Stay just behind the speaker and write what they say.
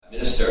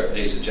Minister,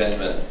 ladies and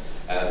gentlemen,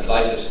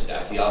 delighted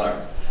at the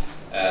honour.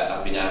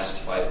 I've been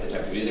asked by the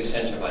Contemporary Music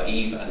Centre, by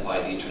Eve, and by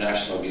the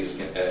International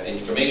Music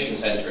Information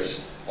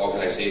Centre's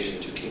organisation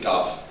to kick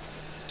off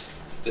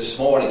this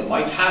morning.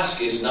 My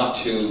task is not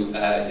to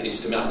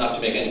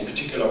make any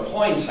particular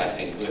points. I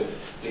think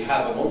we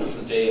have a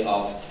wonderful day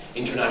of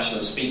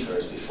international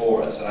speakers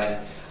before us,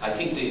 and I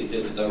think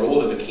the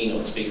role of a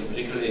keynote speaker,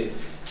 particularly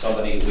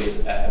somebody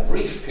with a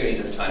brief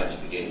period of time to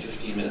begin,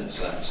 15 minutes,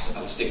 and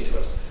I'll stick to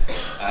it,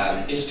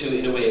 is to,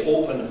 in a way,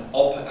 open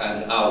up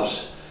and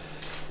out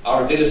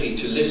our ability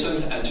to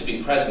listen and to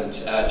be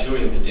present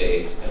during the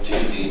day to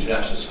the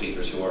international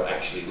speakers who are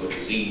actually going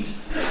to lead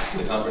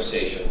the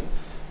conversation,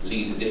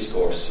 lead the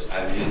discourse,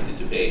 and lead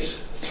the debate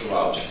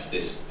throughout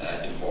this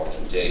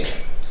important day.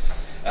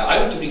 I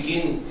want to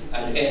begin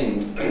and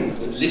end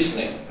with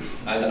listening,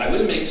 and I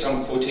will make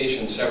some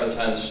quotations several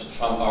times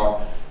from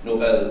our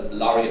Nobel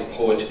laureate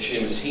poet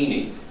Seamus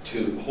Heaney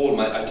to hold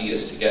my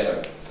ideas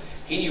together.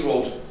 Heaney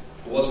wrote,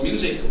 "Was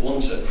music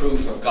once a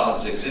proof of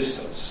God's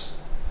existence?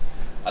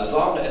 As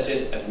long as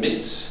it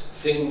admits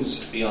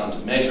things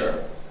beyond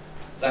measure,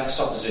 that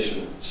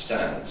supposition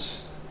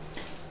stands."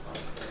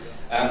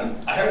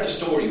 I heard the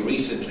story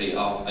recently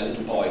of a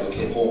little boy who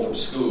came home from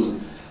school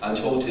and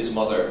told his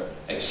mother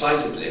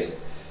excitedly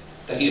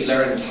that he had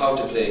learned how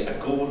to play a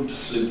gold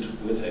flute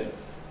with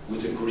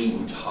a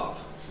green top.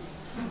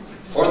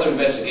 Further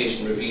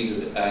investigation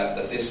revealed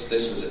that this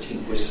was a tin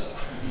whistle.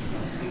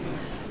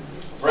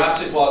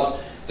 Perhaps it was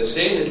the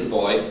same little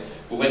boy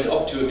who went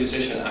up to a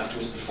musician after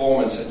his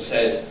performance and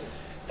said,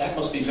 "That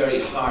must be very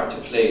hard to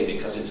play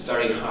because it's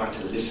very hard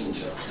to listen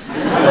to."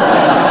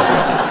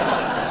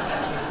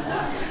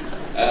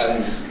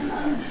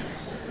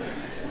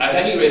 At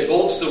any rate,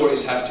 both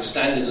stories have to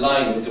stand in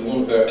line with the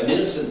one where an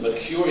innocent but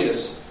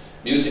curious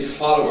music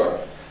follower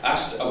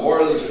asked a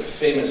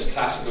world-famous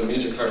classical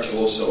music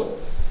virtuoso,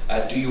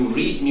 "Do you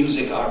read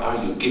music or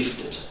are you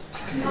gifted?"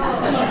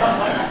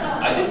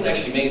 I didn't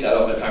actually make that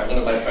up. In fact, one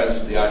of my friends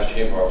from the Irish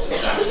Chamber also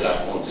was asked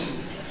that once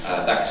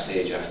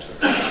backstage after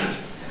a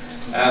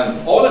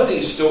concert. All of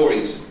these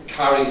stories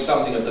carry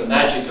something of the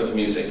magic of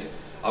music,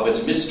 of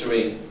its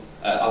mystery,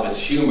 of its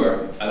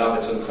humour, and of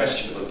its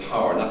unquestionable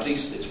power, not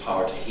least its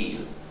power to heal.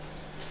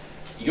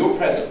 Your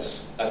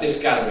presence at this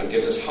gathering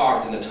gives us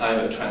heart in a time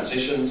of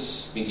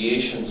transitions,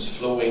 mediations,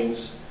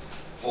 flowings,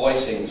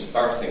 voicings,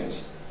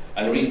 birthings,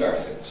 and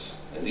rebirthings.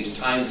 In these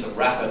times of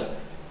rapid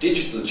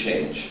digital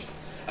change,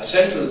 a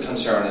central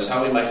concern is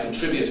how we might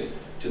contribute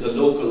to the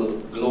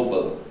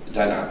local-global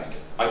dynamic.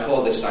 I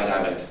call this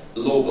dynamic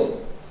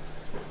global.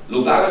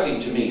 Globality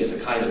to me is a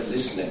kind of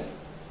listening.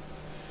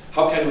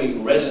 How can we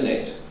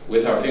resonate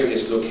with our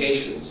various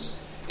locations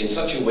in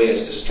such a way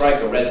as to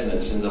strike a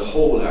resonance in the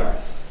whole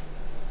earth?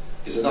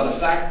 Is it not a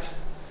fact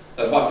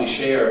that what we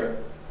share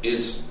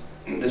is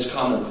this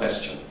common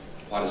question?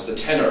 What is the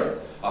tenor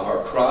of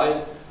our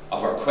cry,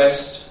 of our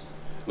quest,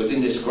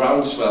 within this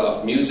groundswell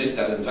of music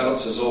that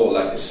envelops us all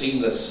like a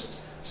seamless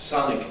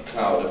sonic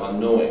cloud of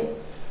unknowing?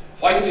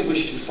 Why do we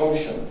wish to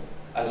function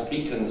as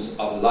beacons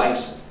of light,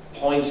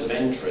 points of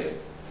entry,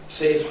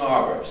 safe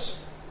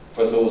harbours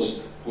for those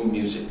whom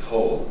music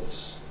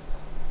calls?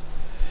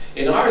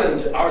 In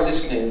Ireland, our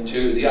listening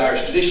to the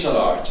Irish traditional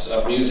arts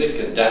of music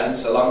and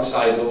dance,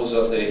 alongside those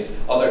of the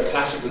other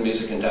classical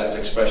music and dance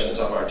expressions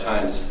of our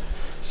times,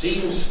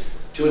 seems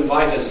to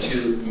invite us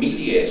to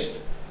mediate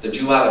the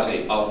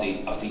duality of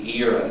the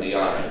ear and the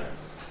eye,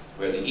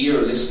 where the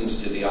ear listens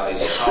to the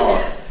eye's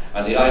power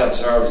and the eye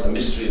observes the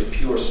mystery of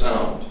pure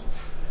sound.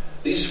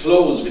 These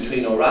flows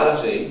between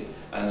orality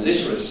and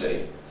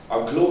literacy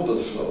are global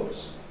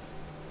flows.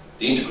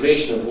 The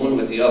integration of one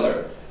with the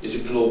other is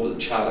a global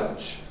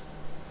challenge.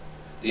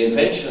 The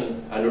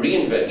invention and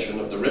reinvention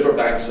of the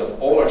riverbanks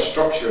of all our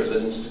structures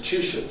and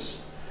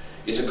institutions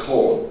is a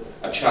call,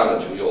 a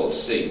challenge we all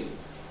see.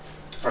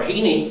 For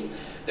Heaney,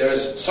 there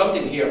is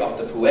something here of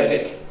the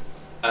poetic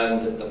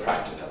and the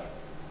practical.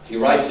 He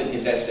writes in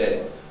his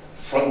essay,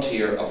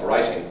 Frontier of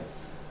Writing,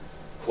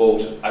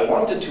 quote, "I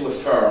wanted to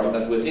affirm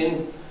that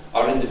within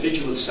our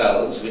individual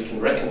selves we can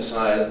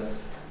reconcile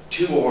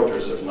two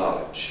orders of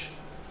knowledge,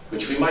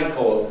 which we might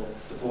call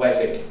the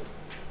poetic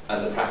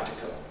and the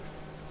practical.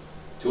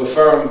 To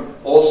affirm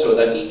also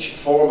that each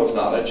form of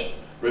knowledge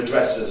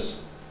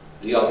redresses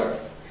the other,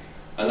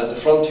 and that the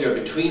frontier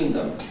between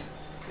them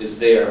is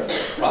there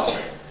for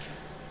crossing."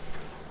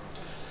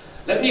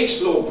 Let me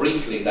explore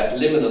briefly that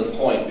liminal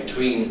point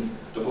between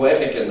the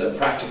poetic and the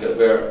practical,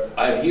 where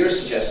I'm here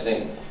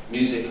suggesting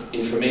music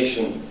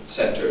information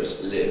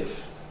centres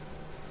live.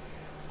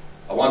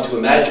 I want to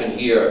imagine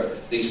here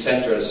these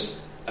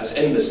centres as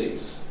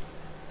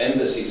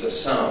embassies of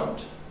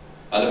sound,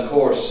 and of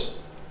course,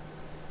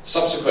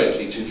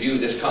 subsequently to view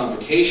this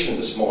convocation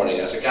this morning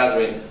as a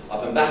gathering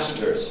of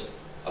ambassadors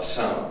of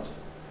sound.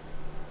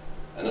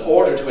 In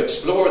order to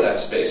explore that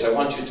space, I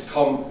want you to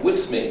come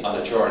with me on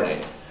a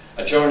journey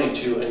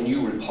to a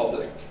new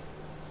republic,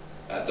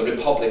 the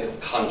Republic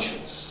of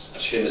Conscience,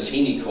 as Seamus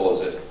Heaney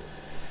calls it,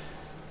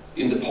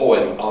 in the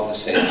poem of the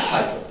same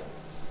title.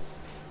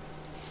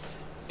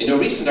 In a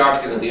recent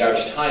article in the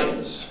Irish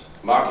Times,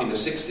 marking the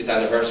 60th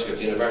anniversary of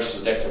the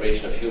Universal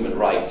Declaration of Human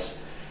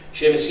Rights,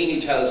 Seamus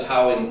Heaney tells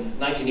how in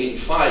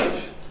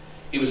 1985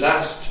 he was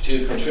asked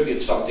to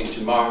contribute something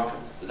to mark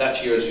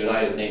that year's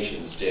United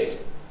Nations Day.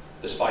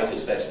 Despite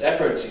his best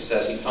efforts, he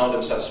says, he found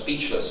himself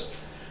speechless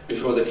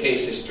before the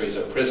case histories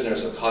of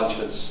prisoners of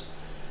conscience,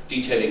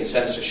 detailing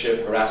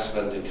censorship,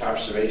 harassment,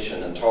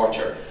 incarceration and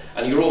torture,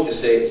 and he wrote to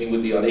say he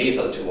would be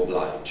unable to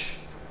oblige.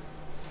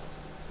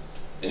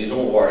 In his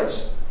own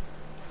words,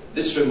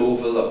 this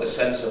removal of the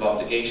sense of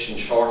obligation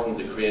shortened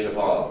the creative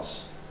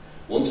odds.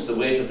 Once the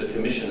weight of the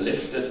commission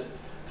lifted,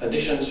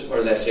 conditions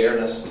were less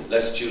earnest,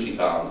 less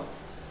duty-bound.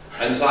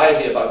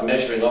 Anxiety about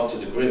measuring up to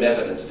the grim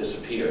evidence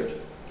disappeared,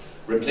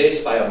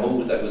 replaced by a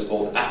mood that was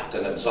both apt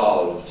and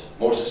absolved,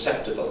 more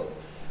susceptible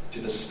to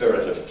the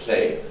spirit of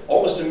play.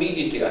 Almost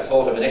immediately I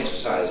thought of an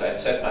exercise I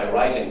had set my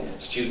writing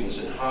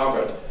students in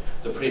Harvard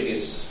the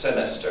previous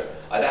semester.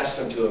 I'd asked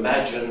them to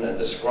imagine and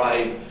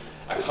describe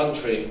a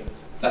country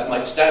that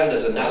might stand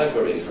as an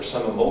allegory for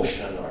some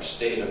emotion or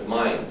state of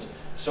mind.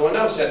 So I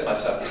now set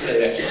myself the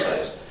same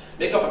exercise.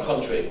 Make up a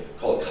country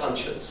called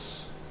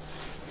conscience.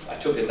 I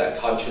took it that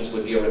conscience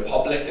would be a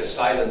republic, a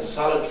silent,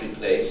 solitary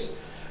place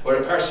where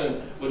a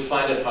person would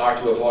find it hard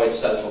to avoid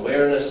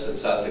self-awareness and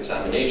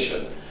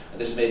self-examination. And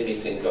this made me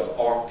think of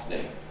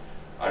Orkney.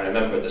 I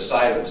remember the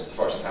silence the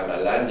first time I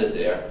landed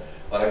there,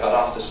 when I got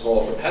off the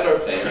small propeller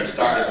plane and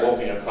started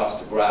walking across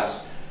the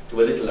grass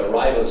to a little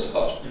arrivals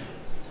hut.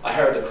 I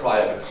heard the cry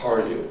of a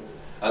curlew,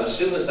 and as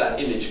soon as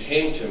that image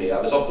came to me, I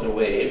was up and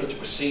away, able to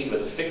proceed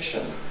with a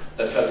fiction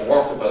that felt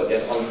workable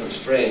yet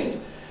unconstrained,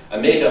 a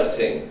made-up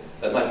thing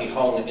that might be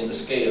hung in the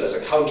scale as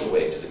a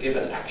counterweight to the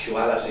given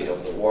actuality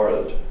of the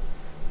world.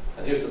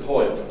 And here's the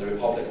poem from the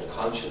Republic of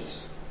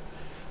Conscience.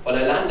 When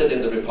I landed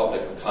in the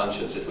Republic of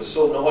Conscience, it was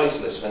so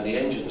noiseless when the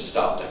engine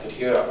stopped I could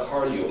hear a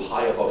curlew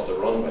high above the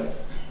runway.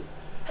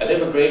 At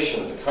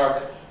immigration, the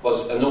Kirk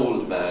was an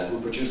old man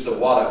who produced a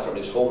wallet from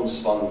his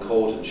homespun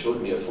coat and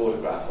showed me a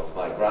photograph of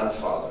my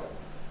grandfather.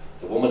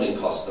 The woman in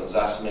customs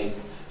asked me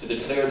to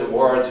declare the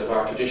words of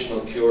our traditional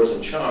cures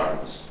and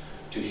charms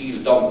to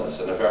heal dumbness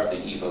and avert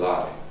the evil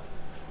eye.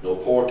 No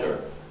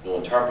porter, no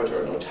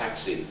interpreter, no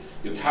taxi.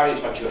 You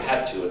carried what you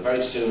had to, and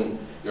very soon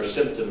your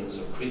symptoms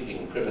of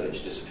creeping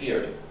privilege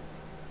disappeared.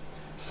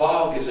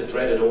 Fog is a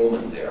dreaded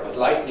omen there, but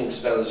lightning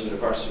spells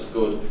universal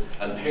good,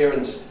 and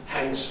parents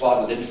hang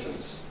swaddled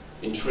infants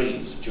in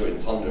trees during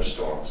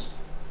thunderstorms.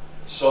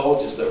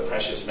 Salt is their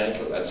precious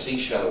metal, and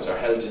seashells are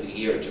held to the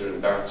ear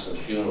during births and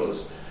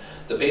funerals.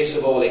 The base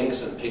of all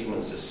inks and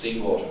pigments is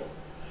seawater.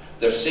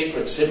 Their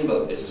sacred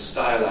symbol is a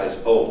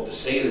stylized boat. The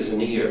sail is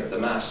an ear, the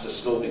mast a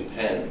sloping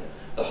pen,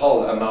 the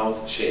hull a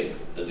mouth shape,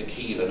 the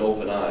keel an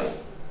open eye.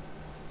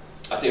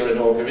 At their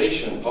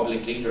inauguration,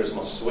 public leaders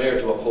must swear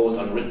to uphold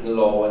unwritten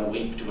law and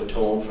weep to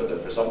atone for their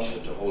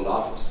presumption to hold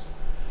office,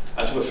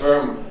 and to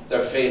affirm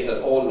their faith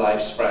that all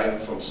life sprang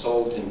from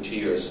salt in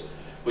tears,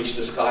 which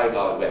the sky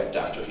god wept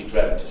after he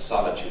dreamt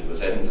solitude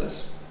was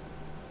endless.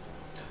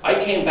 I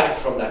came back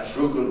from that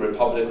frugal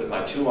republic with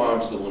my 2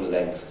 arms the one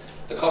length,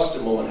 the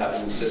custom woman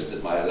having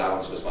insisted my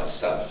allowance was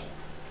myself.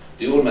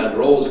 The old man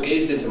rose,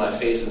 gazed into my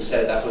face, and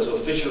said that was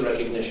official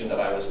recognition that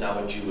I was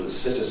now a dual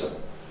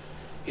citizen.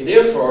 He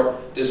therefore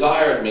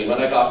desired me,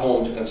 when I got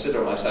home, to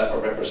consider myself a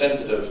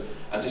representative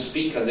and to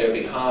speak on their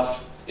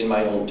behalf in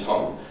my own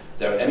tongue.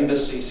 Their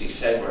embassies, he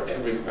said, were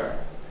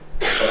everywhere,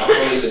 but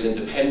operated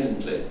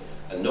independently,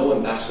 and no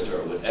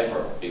ambassador would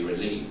ever be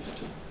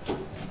relieved.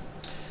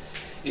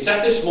 It's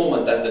at this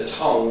moment that the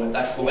tongue,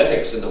 that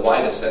poetics in the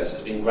widest sense,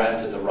 has been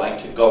granted the right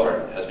to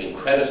govern, has been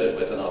credited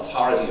with an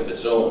authority of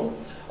its own.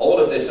 All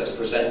of this as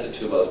presented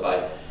to us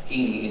by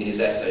Heaney in his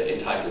essay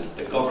entitled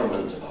The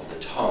Government of the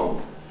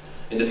Tongue,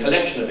 in the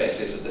collection of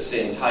essays of the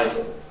same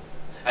title.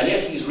 And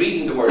yet he's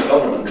reading the word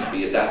government,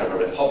 be it that of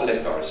a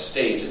republic or a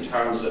state, in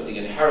terms of the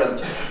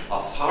inherent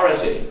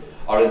authority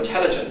or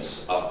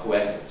intelligence of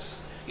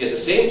poetics. He at the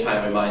same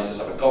time reminds us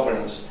of a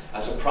governance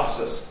as a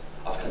process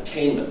of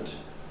containment.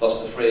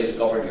 Thus the phrase,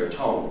 govern your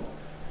tongue,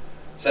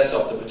 sets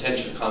up the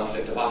potential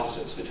conflict of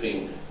opposites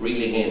between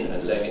reeling in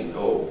and letting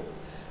go,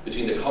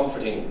 between the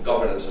comforting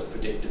governance of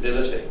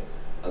predictability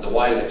and the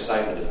wild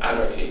excitement of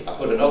anarchy, or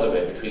put another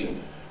way,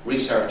 between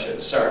research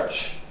and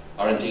search,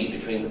 or indeed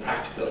between the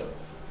practical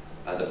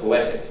and the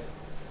poetic.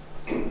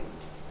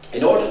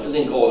 In order to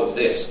link all of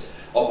this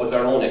up with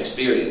our own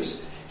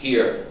experience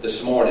here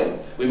this morning,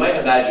 we might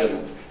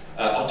imagine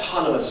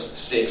autonomous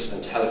states of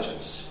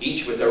intelligence,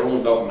 each with their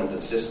own government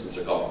and systems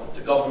of government.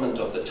 The government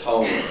of the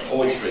tongue of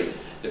poetry,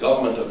 the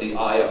government of the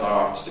eye of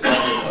arts, the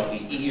government of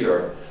the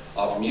ear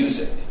of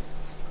music,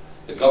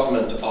 the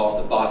government of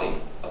the body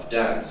of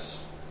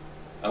dance.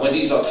 And when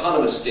these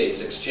autonomous states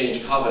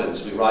exchange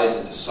covenants, we rise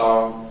into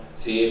song,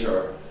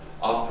 theatre,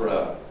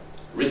 opera,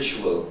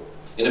 ritual,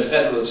 in a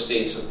federal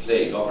states of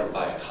play governed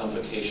by a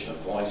convocation of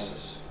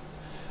voices.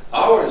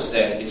 Ours,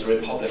 then, is a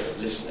republic of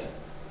listening,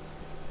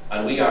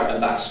 and we are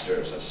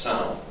ambassadors of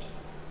sound.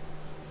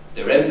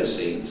 Their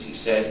embassies, he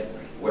said,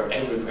 were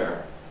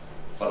everywhere,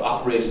 but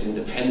operated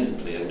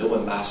independently, and no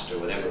ambassador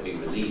would ever be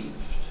relieved.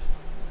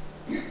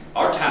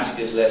 Our task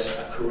is less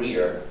a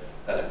career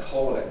than a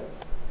calling.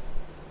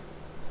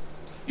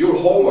 Your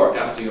homework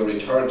after your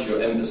return to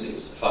your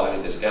embassies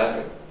following this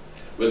gathering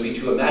will be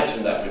to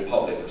imagine that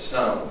republic of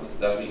sound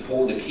that we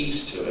hold the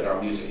keys to in our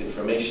music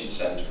information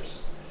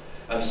centres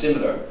and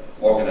similar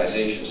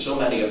organisations, so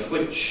many of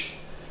which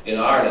in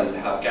Ireland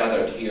have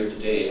gathered here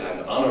today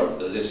and honour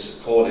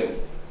this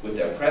calling with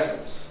their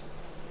presence.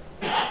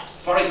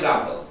 For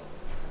example,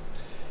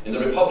 in the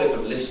Republic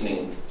of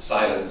Listening,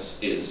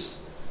 silence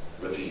is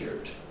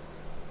revered.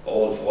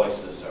 All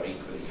voices are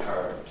equally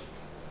heard.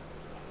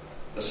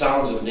 The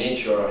sounds of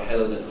nature are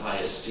held in high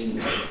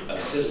esteem,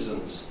 and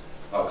citizens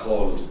are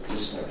called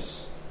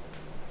listeners.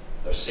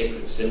 Their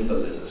sacred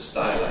symbol is a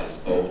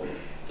stylized bow,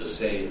 the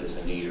sail is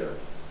an ear.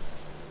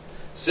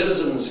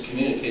 Citizens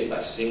communicate by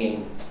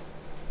singing,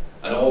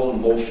 and all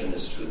motion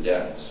is through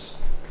dance.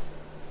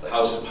 The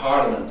House of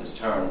Parliament is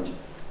termed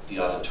the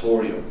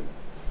auditorium,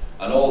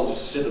 and all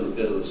civil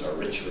bills are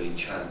ritually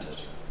chanted.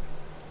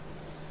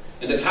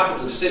 In the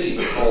capital city,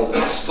 called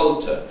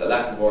Ascolta, the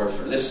Latin word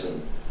for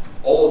listen,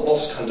 all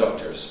bus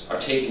conductors are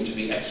taken to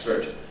be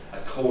expert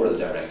at choral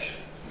direction.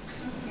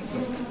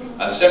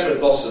 And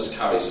separate buses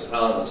carry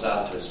sopranos,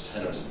 altos,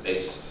 tenors, and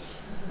basses.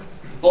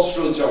 Bus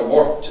routes are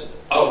worked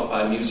out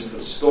by musical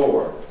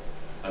score,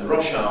 and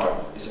rush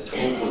hour is a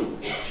total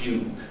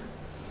fugue.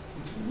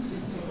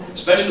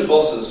 Special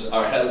buses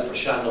are held for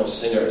sean-nós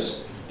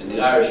singers in the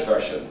Irish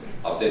version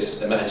of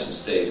this imagined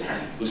state,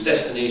 whose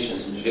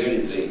destinations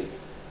invariably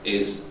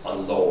is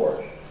on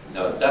Lower.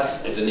 Now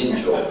that is an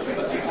in-joke for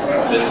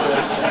our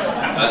visitors,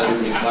 and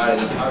would require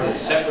an entirely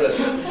separate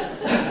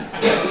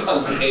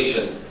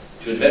complication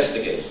to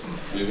investigate.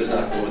 We will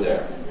not go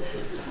there.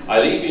 I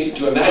leave you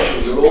to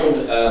imagine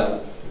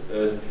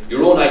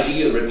your own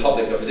ideal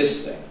republic of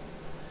listening,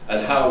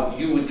 and how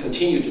you would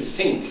continue to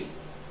think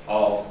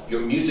of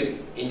your music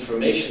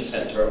information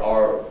centre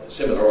or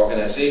similar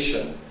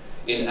organisation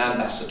in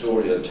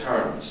ambassadorial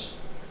terms.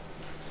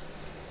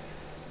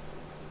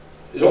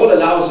 It all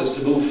allows us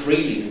to move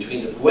freely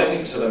between the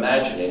poetics of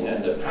imagining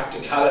and the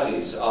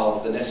practicalities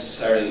of the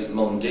necessary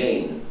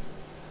mundane.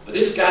 But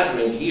this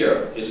gathering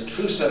here is a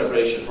true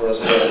celebration for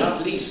us all,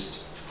 not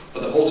least for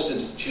the host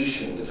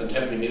institution, the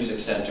Contemporary Music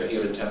Centre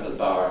here in Temple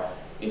Bar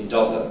in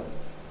Dublin.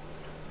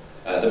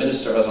 The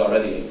Minister has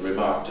already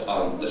remarked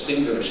on the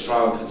singular,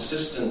 strong,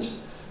 consistent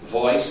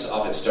voice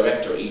of its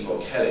director, Eve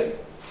O'Kelly,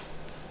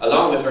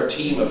 along with her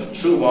team of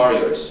true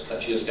warriors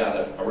that she has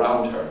gathered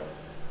around her.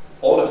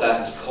 All of that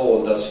has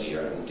called us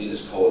here, and indeed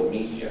has called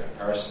me here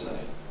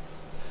personally.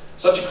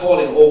 Such a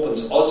calling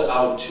opens us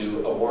out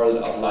to a world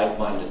of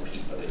like-minded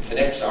people. It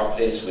connects our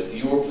place with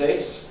your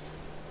place,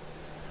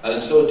 and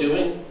in so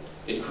doing,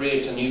 it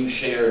creates a new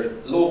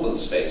shared global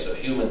space of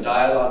human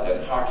dialogue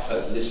and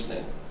heartfelt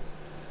listening.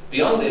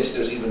 Beyond this,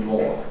 there's even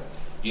more.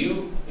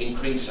 You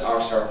increase our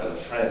circle of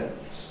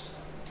friends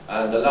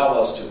and allow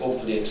us to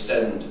hopefully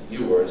extend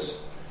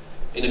yours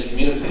in a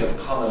community of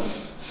common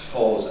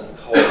cause and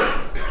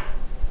calling.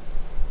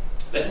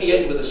 Let me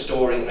end with a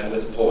story and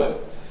with a poem.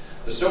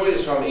 The story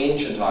is from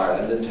ancient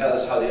Ireland and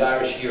tells how the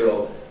Irish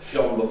hero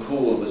Fionn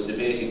McCool was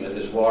debating with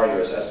his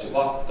warriors as to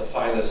what the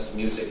finest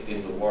music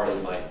in the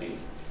world might be.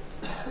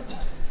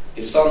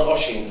 His son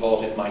Ushing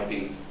thought it might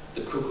be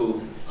the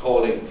cuckoo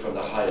calling from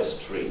the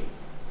highest tree.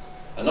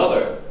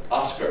 Another,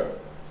 Oscar,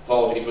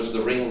 thought it was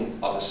the ring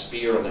of a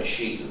spear on a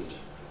shield.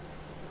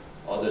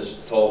 Others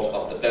thought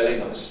of the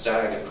belling of a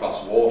stag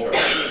across water,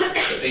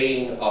 the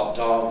baying of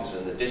dogs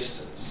in the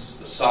distance,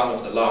 the song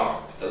of the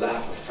lark, the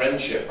laugh of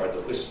friendship, or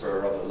the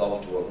whisper of a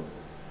loved one.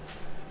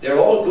 They're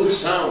all good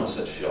sounds,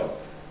 said Fionn.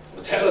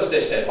 But tell us,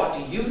 they said, what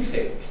do you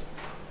think?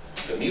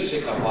 The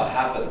music of what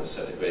happens,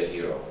 said the great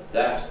hero.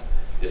 That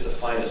is the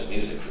finest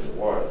music in the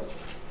world.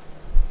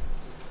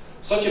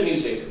 Such a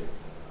music,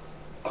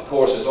 of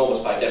course, is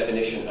almost by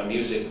definition a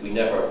music we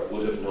never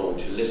would have known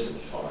to listen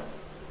for.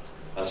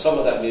 And some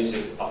of that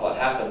music of what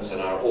happens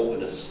and our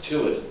openness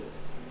to it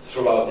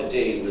throughout the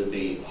day will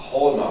be a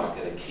hallmark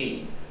and a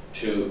key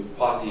to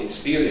what the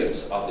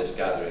experience of this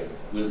gathering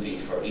will be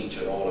for each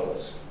and all of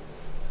us,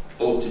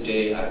 both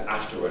today and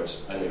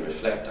afterwards when we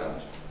reflect on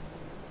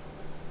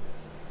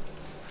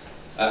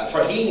it.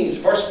 For Heaney's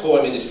first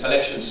poem in his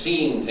collection,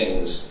 Seeing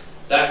Things,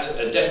 that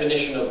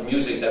definition of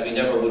music that we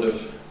never would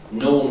have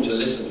known to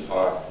listen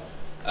for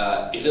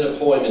is in a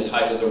poem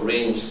entitled The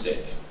Rain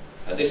Stick.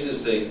 And this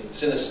is the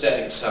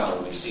synesthetic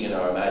sound we see in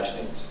our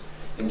imaginings.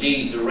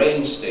 Indeed, the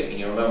rain stick, and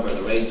you remember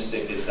the rain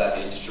stick is that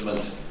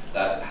instrument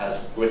that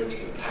has grit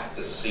and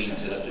cactus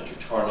seeds in it that you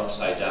turn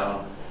upside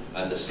down,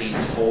 and the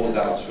seeds fall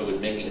down through it,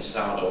 making a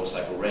sound almost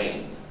like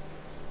rain.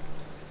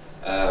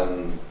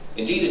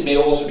 Indeed, it may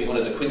also be one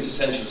of the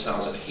quintessential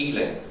sounds of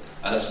healing,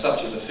 and as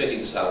such is a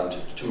fitting sound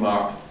to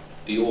mark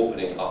the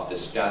opening of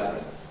this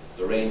gathering,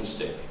 the rain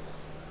stick.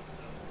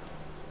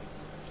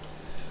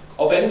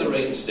 Upend the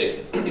rain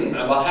stick,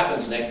 and what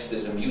happens next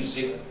is a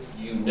music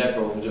you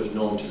never would have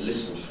known to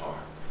listen for.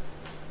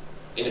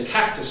 In a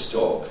cactus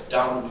stalk,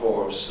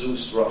 downpour,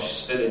 sluice rush,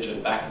 spillage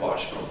and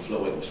backwash come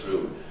flowing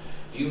through.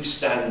 You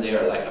stand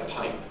there like a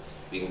pipe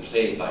being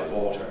played by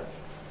water.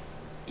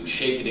 You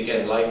shake it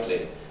again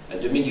lightly,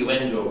 and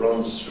diminuendo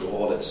runs through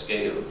all its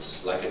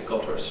scales, like a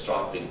gutter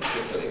stropping,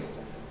 trickling.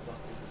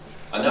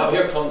 And now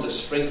here comes a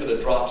sprinkle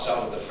that drops out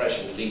of the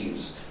freshened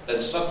leaves, then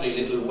subtly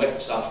little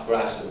wet soft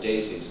grass and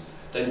daisies,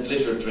 then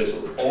glitter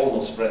drizzle,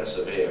 almost breaths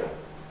of air.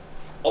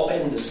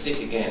 Upend the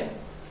stick again.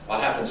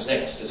 What happens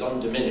next is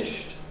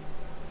undiminished.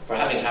 For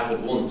having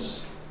happened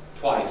once,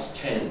 twice,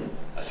 10,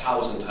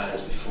 1,000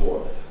 times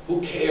before,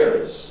 who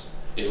cares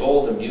if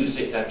all the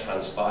music that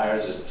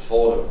transpires is the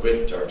fall of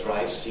grit or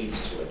dry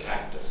seeds to a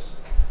cactus?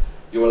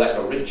 You are like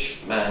a rich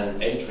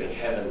man entering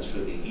heaven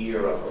through the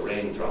ear of a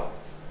raindrop.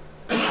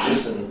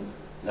 Listen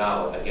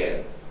now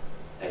again.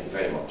 Thank you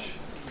very much.